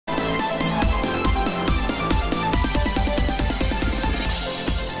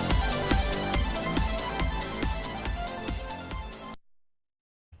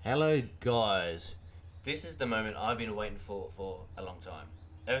Hello guys, this is the moment I've been waiting for a long time.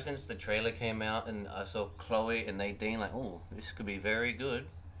 Ever since the trailer came out and I saw Chloe and Nadine like, oh, this could be very good.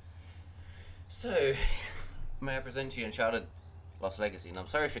 So, may I present to you Uncharted Lost Legacy, and I'm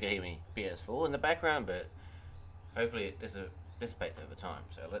sorry if you can hear me PS4 in the background, but hopefully it dissipates over time.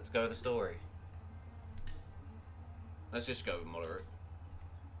 So let's go with the story. Let's just go with moderate.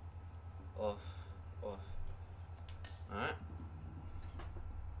 Off. Alright.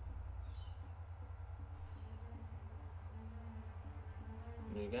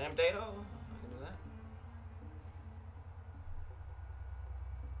 New game data. I can do that.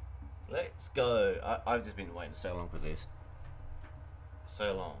 Let's go. I've just been waiting so long for this.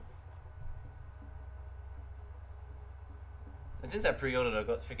 So long. And since I pre-ordered, I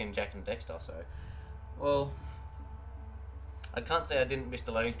got freaking Jack and Dexter, so... Well... I can't say I didn't miss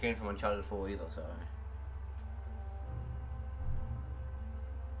the loading screen from Uncharted 4 either, so...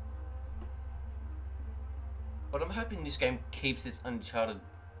 But I'm hoping this game keeps its Uncharted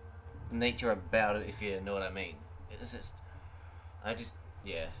nature about it, if you know what I mean. It's just...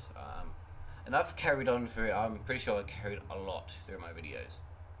 Yeah. And I've carried on through... I'm pretty sure I carried a lot through my videos.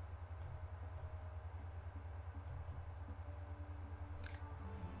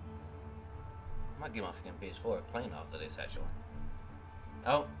 I might give my freaking PS4 a clean after this, actually.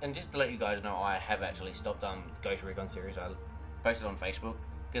 Oh, and just to let you guys know, I have actually stopped Ghost Recon series. I posted on Facebook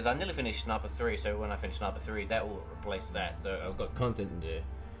because I nearly finished Sniper 3. So when I finish Sniper 3, that will replace that. So I've got content to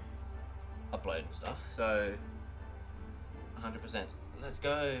upload and stuff. So 100%. Let's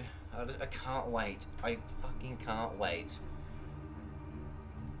go. I can't wait. I fucking can't wait.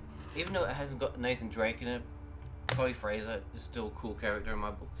 Even though it hasn't got Nathan Drake in it, Chloe Fraser is still a cool character in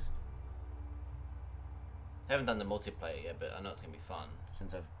my books. I haven't done the multiplayer yet, but I know it's gonna be fun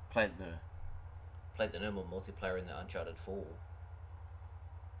since I've played the normal multiplayer in the Uncharted 4.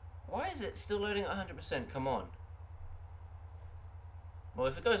 Why is it still loading at 100%? Come on. Well,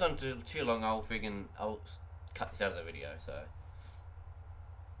 if it goes on too long, I'll cut this out of the video. So.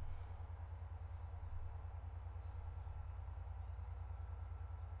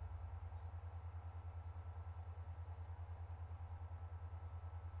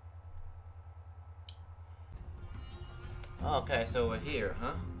 Okay, so we're here,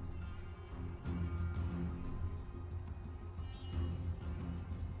 huh?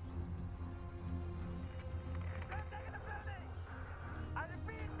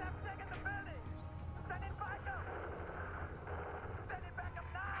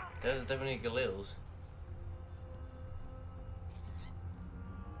 There's definitely Galils.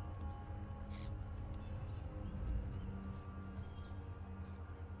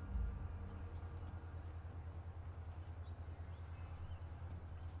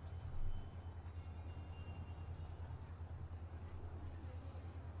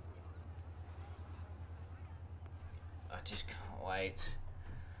 I just can't wait.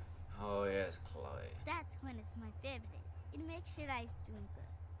 Oh yes, Chloe. That's when it's my favorite. It makes your eyes twinkle.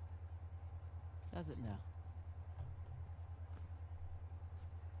 Does it now?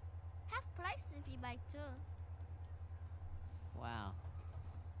 Half price if you buy two. Wow.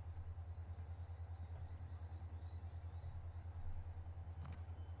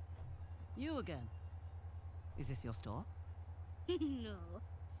 You again? Is this your store? No,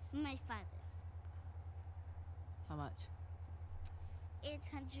 my father's. How much?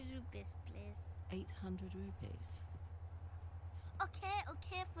 800 rupees, please. 800 rupees.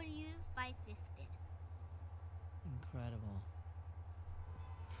 Okay, for you, 550. Incredible.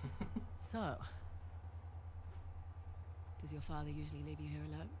 So, does your father usually leave you here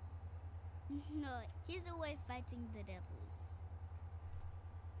alone? No, he's away fighting the devils.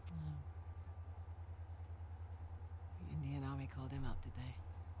 Oh. The Indian army called him up, did they?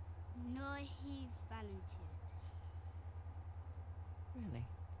 No, he volunteered. Really?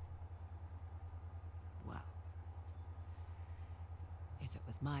 Well, if it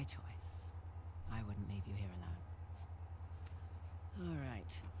was my choice, I wouldn't leave you here alone. All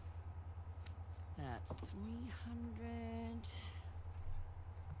right. That's 300.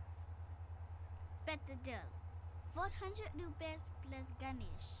 Bet the deal. 400 rupees plus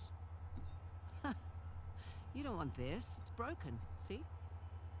Ganesh. You don't want this. It's broken. See?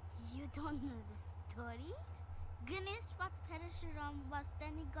 You don't know the story? Ganesh fought Parashuram while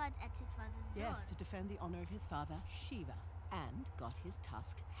standing guard at his father's door. Yes, to defend the honor of his father, Shiva, and got his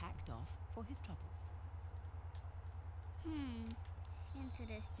tusk hacked off for his troubles.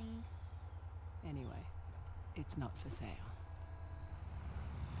 Interesting. Anyway, it's not for sale.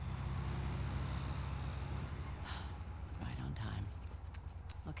 Right on time.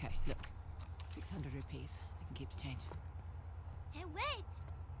 Okay, look. 600 rupees. I can keep the change. Hey, wait!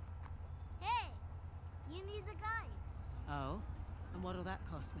 You need a guide. Oh? And what'll that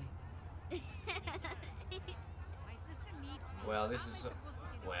cost me? My sister needs me. Well, this How am I is supposed to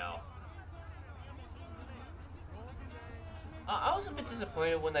get well. I was a bit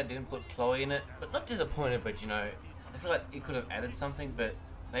disappointed when they didn't put Chloe in it, but not disappointed, but you know, I feel like it could have added something, but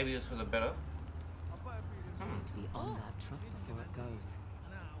maybe this was a better. I need to be on that truck before it goes.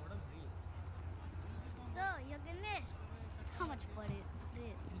 So, you're Ganesh. How much fun it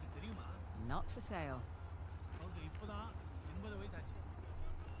is. Not for sale. Nah,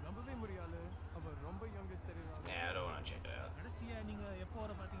 I don't want to check it out.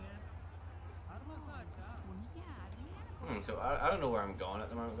 So I don't know where I'm going at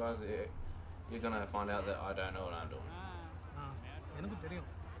the moment, guys. You're gonna find out that I don't know what I'm doing.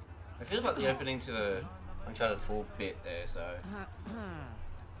 It feels like the opening to the Uncharted 4 bit there, so...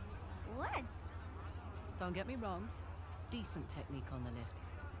 What? Don't get me wrong. Decent technique on the lift.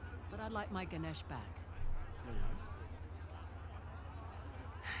 But I'd like my Ganesh back. Please.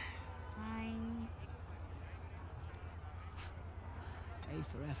 Fine. A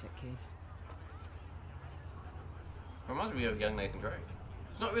for effort, kid. Reminds me of young Nathan Drake.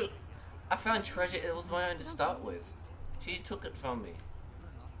 It's not real. I found treasure, it was my own to start with. She took it from me.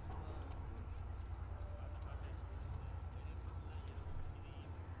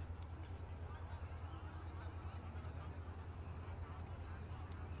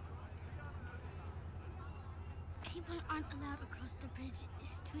 People aren't allowed across the bridge.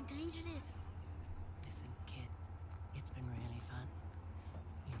 It's too dangerous. Listen, kid. It's been really fun.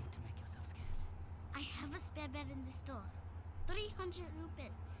 You need to make yourself scarce. I have a spare bed in the store. 300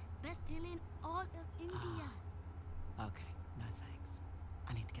 rupees. Best deal in all of India. Okay, no thanks.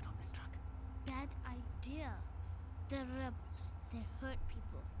 I need to get on this truck. Bad idea. They're rebels. They hurt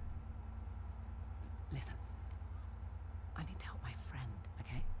people. Listen. I need to help my friend,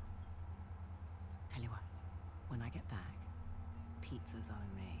 okay? Tell you what. When I get back, pizza's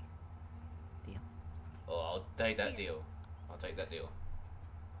on me. Deal? Oh, I'll take that deal. I'll take that deal.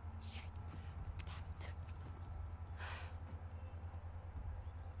 Shit. Damn it.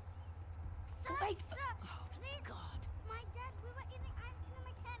 Sir, Wait. sir, Oh, please. God. My dad, we were eating ice cream.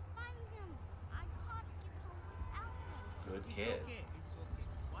 I can't find him. I can't get home without him. Good kid. It's okay.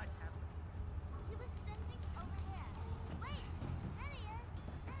 What happened? He was standing over there. Wait, there he is.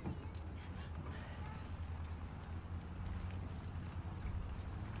 There he is.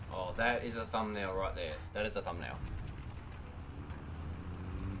 Oh, that is a thumbnail right there. That is a thumbnail.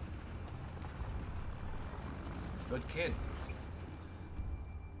 Good kid.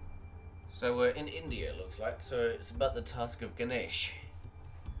 So we're in India, it looks like. So it's about the task of Ganesh.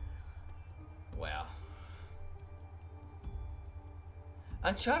 Wow.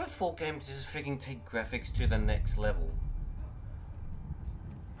 Uncharted 4 games just freaking take graphics to the next level.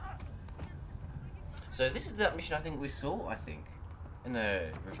 So this is that mission I think we saw, in the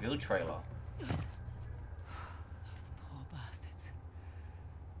reveal trailer. Those poor bastards.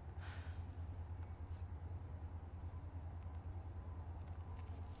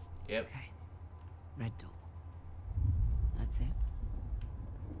 Yep. Okay. Red door. That's it.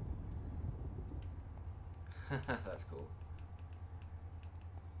 That's cool.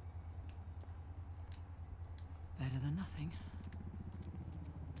 Better than nothing.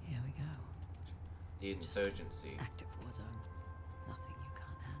 Here we go. The It's just insurgency. Active war zone. Nothing you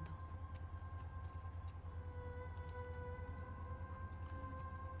can't handle.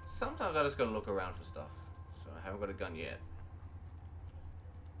 Sometimes I just gotta look around for stuff. So I haven't got a gun yet.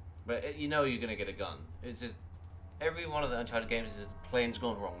 But you know you're gonna get a gun. It's just every one of the Uncharted games is just planes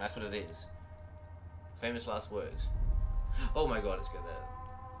gone wrong. That's what it is. Famous last words. Oh my god, it's good there.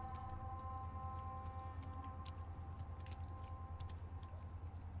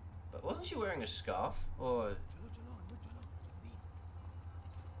 But wasn't she wearing a scarf? Or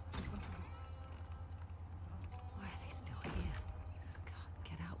Why are they still here? God,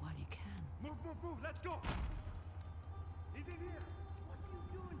 get out while you can. Move, let's go! He's in here! What are you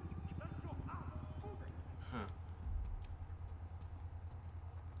doing? Let's go out! Move it! huh.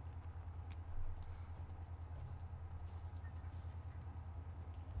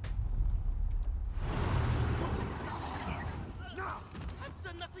 Now! I've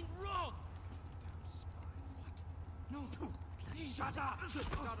done nothing wrong! Damn spies. What? No! Shut up! Get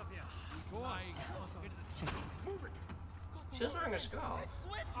out of here! Go on! Move it! She was wearing a scarf.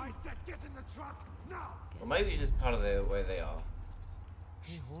 I said get in the truck! Now! Or maybe it's just part of the way they are.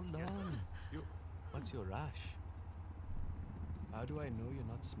 Hey, hold on. You... What's your rush? How do I know you're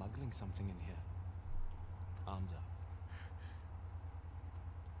not smuggling something in here? Arms up.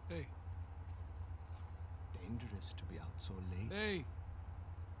 Hey. It's dangerous to be out so late. Hey!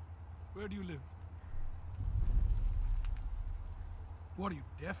 Where do you live? What are you,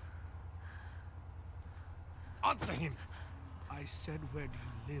 deaf? Answer him! I said, where do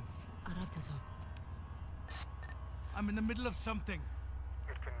you live? I'm in the middle of something.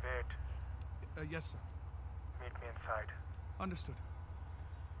 It can wait. Yes, sir. Meet me inside. Understood.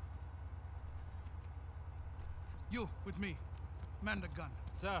 You, with me. Man the gun.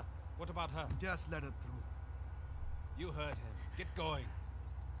 Sir, what about her? Just let her through. You heard him. Get going.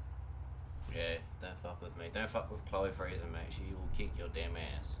 Yeah, don't fuck with me. Don't fuck with Chloe Fraser, mate. She will kick your damn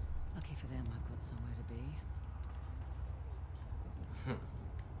ass. Lucky for them, I've got somewhere to be.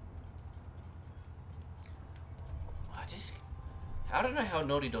 I don't know how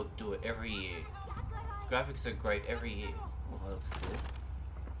Naughty Dog do it every year. Graphics are great every year. Oh, that's cool.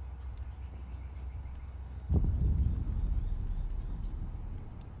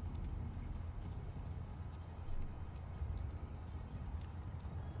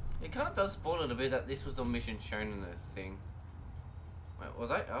 It kind of does spoil it a bit that this was the mission shown in the thing. Wait, was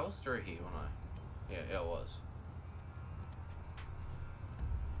I? I was through here, wasn't I? Yeah, I was.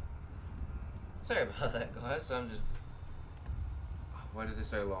 Sorry about that, guys. I'm just... Why did this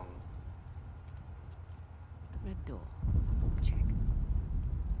so long? Red door. Check.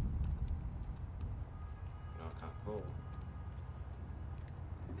 No, I can't call.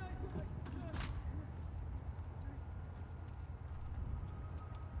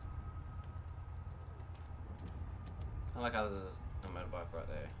 I like how there's a motorbike right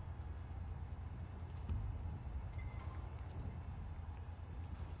there.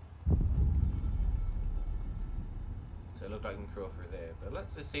 So it looked like we can crawl through there, but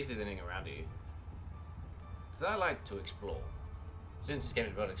let's just see if there's anything around here. Because I like to explore. Since this game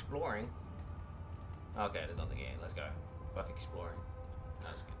is about exploring. Okay, there's nothing here. Let's go. Fuck exploring. No,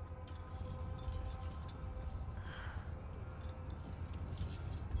 it's good.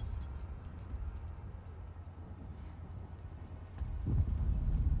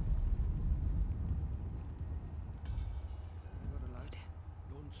 Got a light?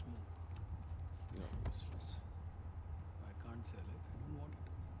 Don't smoke. You're useless. I can't sell it. I don't want it.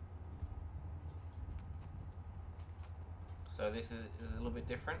 So this is a little bit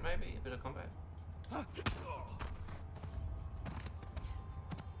different, maybe? A bit of combat.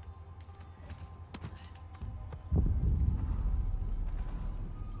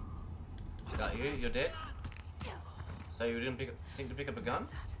 Is that you? You're dead? So you didn't think to pick up a gun? What's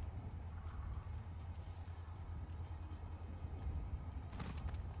that?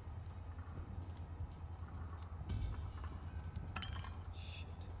 Shit.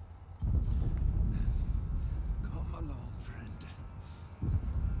 Come along, friend.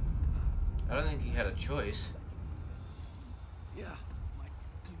 I don't think he had a choice. Yeah. Might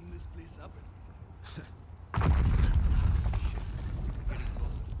clean this place up at least.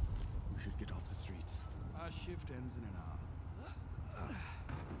 We should get off the streets. Our shift ends in an hour. I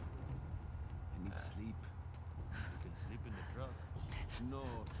need sleep. You can sleep in the truck. No,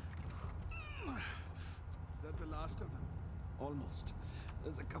 Is that the last of them? almost.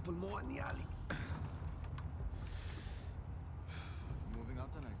 There's a couple more in the alley. Moving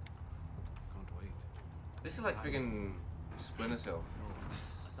out tonight. Can't wait. This is like friggin' Splinter Cell. No,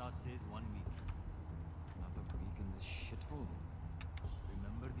 Asad says 1 week. Another week in this shithole.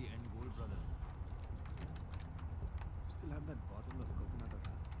 Remember the end goal, brother. Still have that bottle of coconut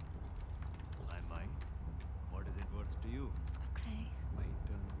oil. I might. What is it worth to you? Okay. My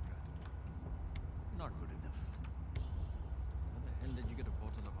eternal gratitude. Not good enough. How the hell did you get a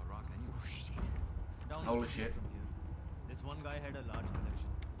bottle of Arak anyway? Oh, shit. Down Holy the shit. street from here. This one guy had a large collection.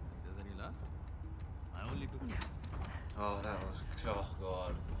 Think there's any left? I only took two. Oh, that was... Oh,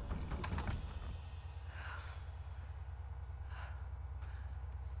 God.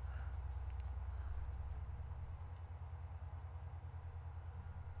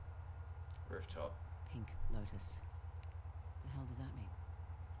 Rooftop. Pink lotus. The hell does that mean?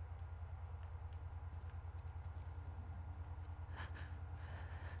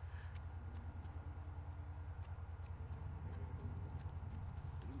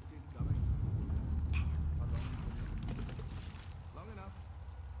 Didn't see it coming. How long? Long enough.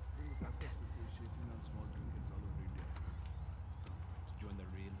 Bring the process with you, chasing down small trinkets all over India. To join the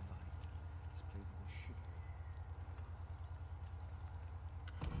real fight. This place is a shithole.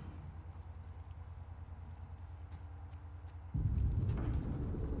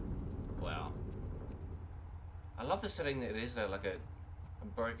 Wow. I love the setting that it is like a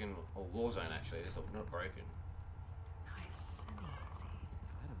broken or war zone actually. It's not broken. Nice and easy.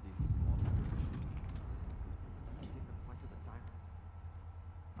 Tired of these small operations. Take the fight to the tyrant.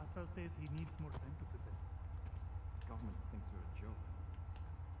 Asad says he needs more time to prepare. The government thinks we're a joke.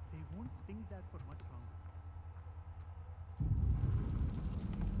 They won't think that for much longer.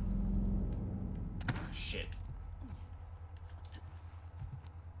 shit.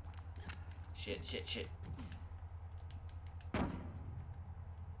 Shit.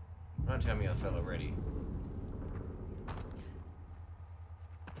 Don't tell me I fell already.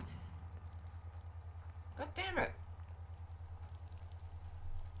 God damn it.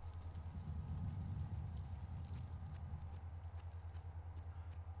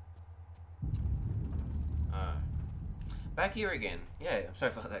 Back here again. Yeah, I'm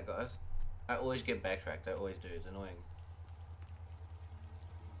sorry about that, guys. I always get backtracked. I always do. It's annoying.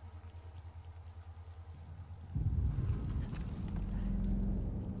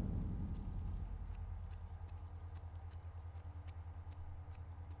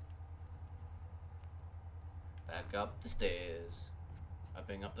 Back up the stairs.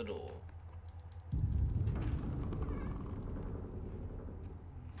 Opening up the door.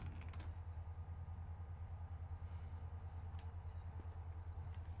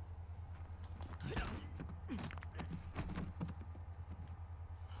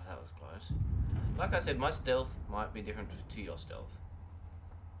 Like I said, my stealth might be different to your stealth.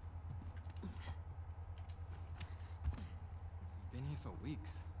 We've been here for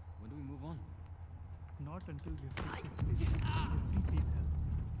weeks. When do we move on? Not until we fix this place. Every place helps.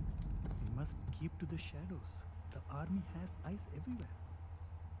 We must keep to the shadows. The army has eyes everywhere.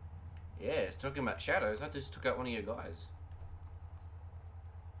 Yeah, it's talking about shadows. I just took out one of your guys.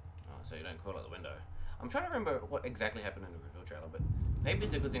 Oh, so you don't crawl out the window. I'm trying to remember what exactly happened in the reveal trailer, but maybe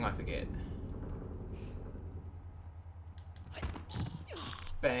it's a good thing I forget.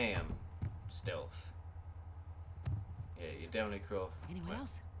 Bam! Stealth. Yeah, you definitely crawl. Anyone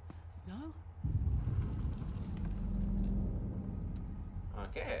else? No?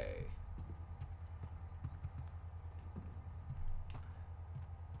 Okay.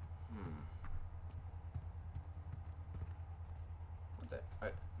 What the?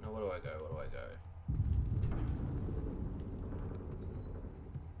 No, where do I go? Where do I go?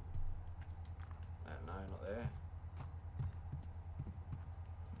 No, not there.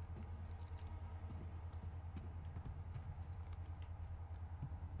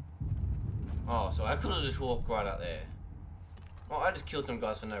 Oh, so I could have just walked right out there. Well, I just killed some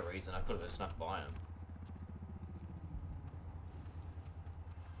guys for no reason. I could have just snuck by them.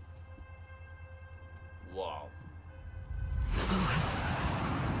 Wow.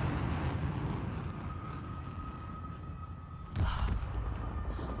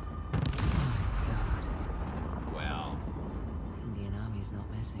 Wow. Indian Army's not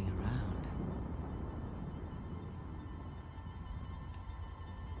messing around.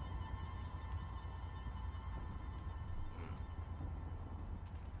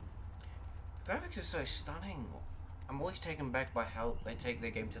 Graphics are so stunning. I'm always taken back by how they take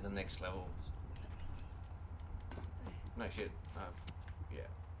their game to the next levels. No shit. Yeah.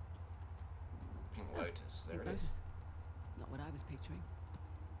 Pink Lotus. There Pink it is. Lotus. Not what I was picturing.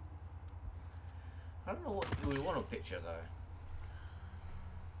 I don't know what we want to picture though.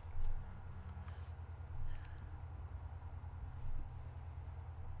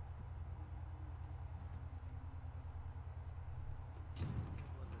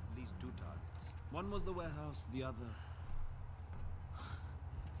 At least 2 targets. One was the warehouse, the other...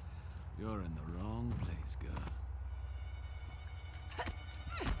 You're in the wrong place, girl.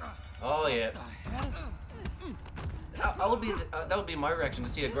 Oh yeah. I would be. That would be my reaction to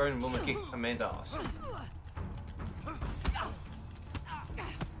see a grown woman kick a man's ass.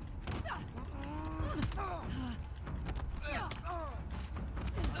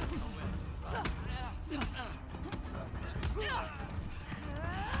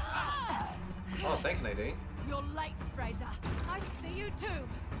 Oh, thanks, Nadine. You're late, Fraser. I see you too.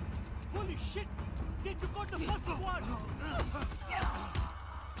 Holy shit! They took out the first squad!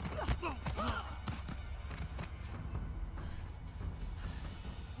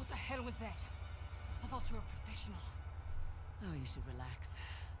 What the hell was that? I thought you were a professional. Oh, you should relax.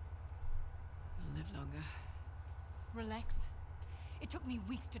 You'll live longer. Relax. It took me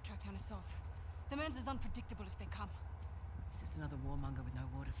weeks to track down Asov. The man's as unpredictable as they come. He's just another warmonger with no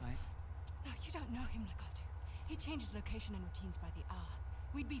war to fight. No, you don't know him like I do. He changes location and routines by the hour.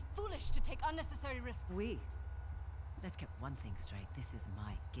 We'd be foolish to take unnecessary risks. Let's get one thing straight. This is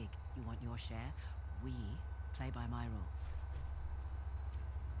my gig. You want your share? We play by my rules.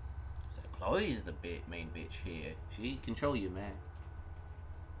 So Chloe is the main bitch here. She control you, man.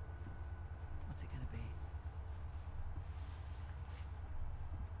 What's it gonna be?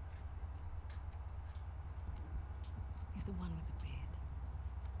 He's the one with the beard.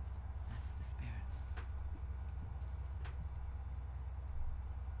 That's the spirit.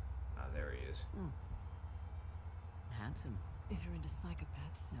 Ah, there he is. Handsome. If you're into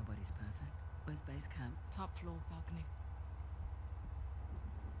psychopaths. Nobody's perfect. Where's base camp? Top floor, balcony.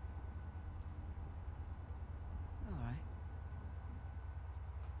 All right.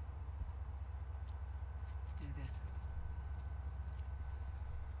 Let's do this.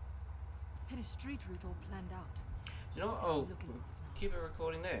 Had a street route all planned out. You know what? Oh, keep it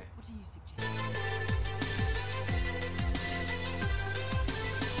recording there. What do you suggest?